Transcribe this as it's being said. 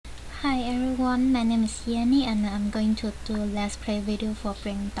Hi everyone, my name is Yanni and I'm going to do a Let's Play video for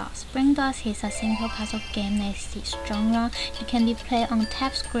Brain Dots. Brain Dots is a simple puzzle game that is its genre. It can be played on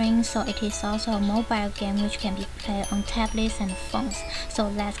tap screen, so it is also a mobile game which can be played on tablets and phones. So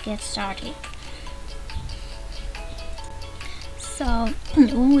let's get started. So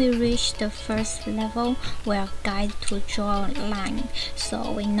when we reach the first level, we are guided to draw a line.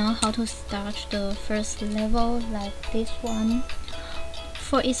 So we know how to start the first level like this one.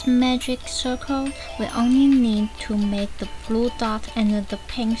 For its magic circle, we only need to make the blue dot and the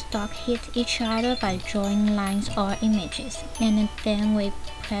pink dot hit each other by drawing lines or images, and then we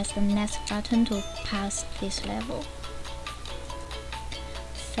press the next button to pass this level.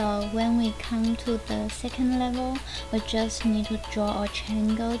 So when we come to the second level, we just need to draw a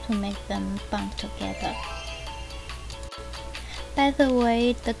triangle to make them bump together. By the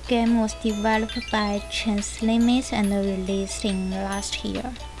way, the game was developed by Chance Limits and released in last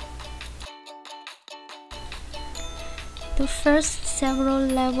year. The first several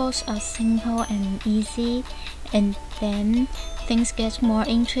levels are simple and easy, and then things get more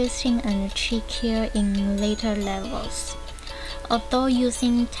interesting and trickier in later levels. Although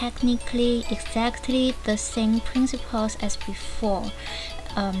using technically exactly the same principles as before,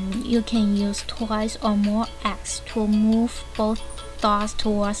 you can use twice or more X to move both dots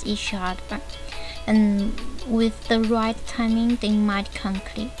towards each other, and with the right timing they might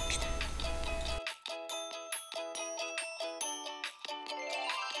conflict.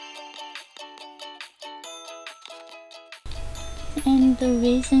 And the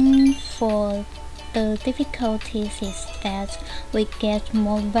reason for the difficulties is that we get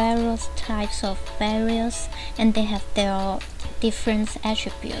more various types of barriers, and they have their different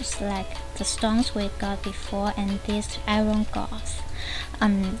attributes, like the stones we got before and these iron gauze.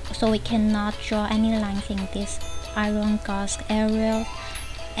 So we cannot draw any lines in this iron gauze area,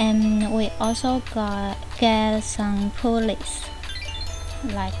 and we also get some pulleys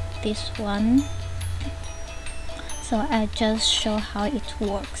like this one. So I just show how it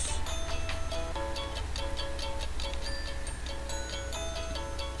works.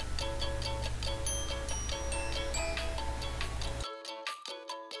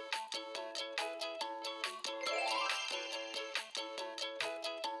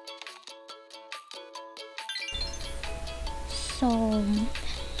 So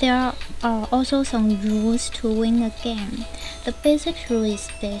there are also some rules to win a game. The basic rule is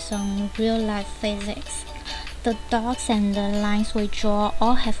based on real-life physics. The dots and the lines we draw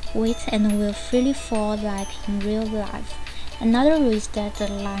all have weight and will freely fall like in real life. Another rule is that the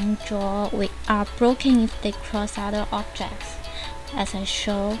lines drawn are broken if they cross other objects, as I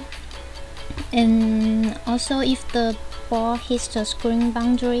show. And also, if the ball hits the screen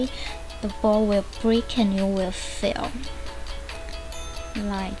boundary, the ball will break and you will fail.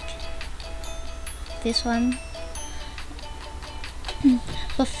 Like this one.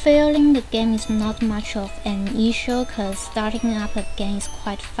 But failing the game is not much of an issue, because starting up again is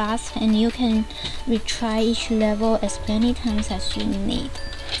quite fast and you can retry each level as many times as you need.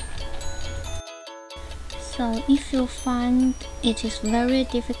 So if you find it is very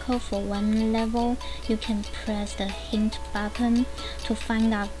difficult for one level, you can press the hint button to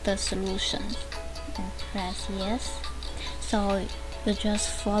find out the solution and press yes. So you just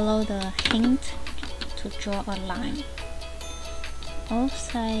follow the hint to draw a line.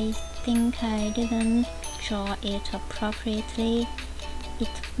 Oops, I think I didn't draw it appropriately. It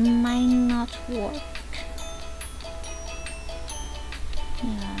might not work.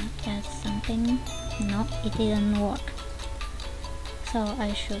 Yeah, that's something. No, it didn't work. So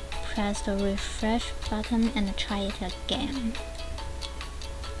I should press the refresh button and try it again.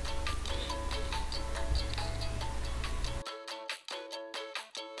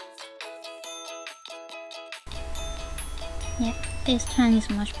 Yeah, this time is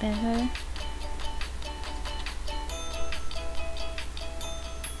much better.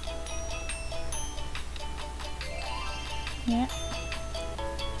 Yeah,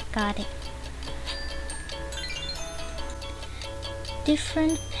 got it.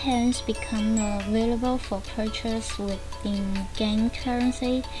 Different pens become available for purchase within game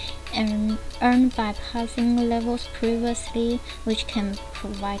currency and earned by passing levels previously, which can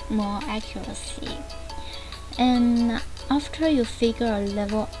provide more accuracy. And after you figure a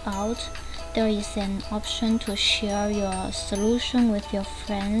level out, there is an option to share your solution with your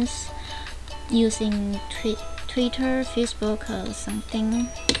friends using Twitter, Facebook, or something.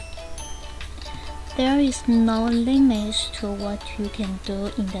 There is no limit to what you can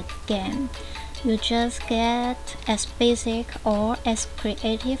do in the game. You just get as basic or as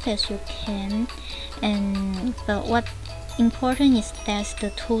creative as you can, but what important is that the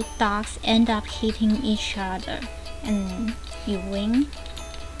two dogs end up hitting each other and you win.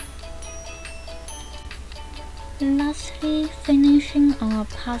 Lastly, finishing on a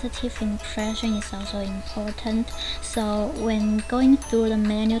positive impression is also important. So when going through the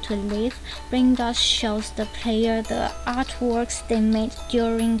menu to leave, Brain Dot shows the player the artworks they made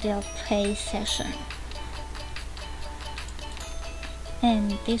during their play session.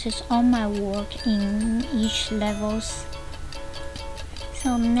 And this is all my work in each levels.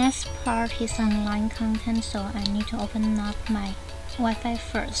 So next part is online content, so I need to open up my Wi-Fi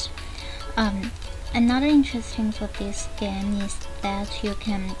first. Another interesting for this game is that you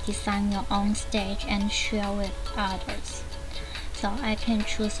can design your own stage and share with others. So I can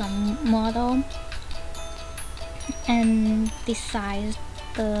choose a model and decide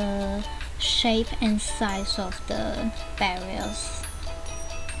the shape and size of the barriers.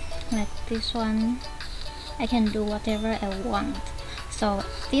 Like this one, I can do whatever I want. So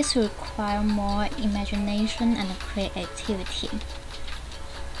this requires more imagination and creativity.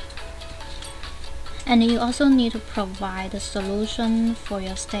 And you also need to provide a solution for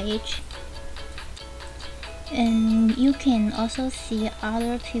your stage. And you can also see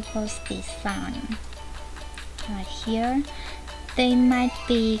other people's design. Right here, they might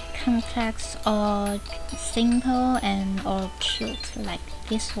be complex or simple or cute, like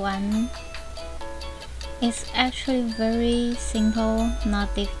this one. It's actually very simple,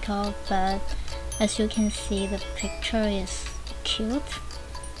 not difficult, but as you can see, the picture is cute.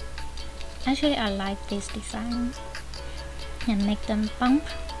 Actually, I like this design and make them bump.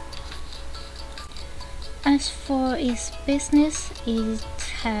 As for its business, it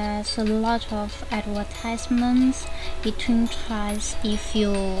has a lot of advertisements between tries if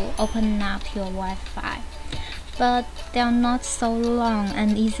you open up your Wi-Fi, but they are not so long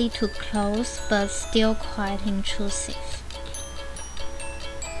and easy to close, but still quite intrusive.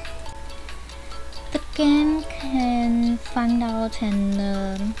 The game can find out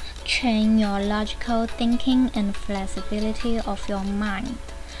and train your logical thinking and flexibility of your mind.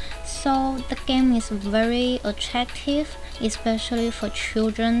 So the game is very attractive, especially for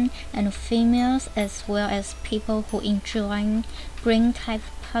children and females, as well as people who enjoy brain type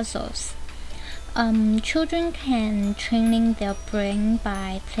puzzles. Children can train their brain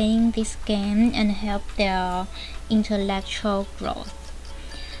by playing this game and help their intellectual growth.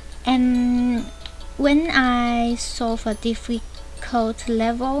 And when I solve a difficult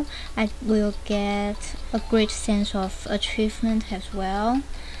level, I will get a great sense of achievement as well.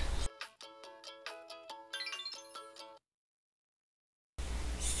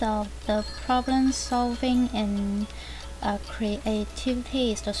 So the problem solving and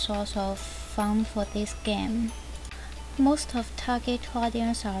creativity is the source of fun for this game. Most of target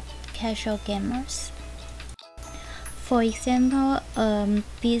audience are casual gamers. For example, a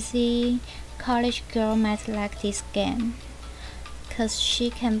busy college girl might like this game, cause she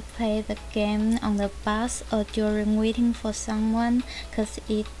can play the game on the bus or during waiting for someone, cause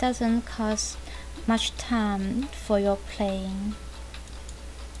it doesn't cost much time for your playing.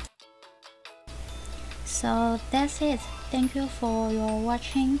 So that's it. Thank you for your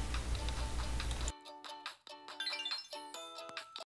watching.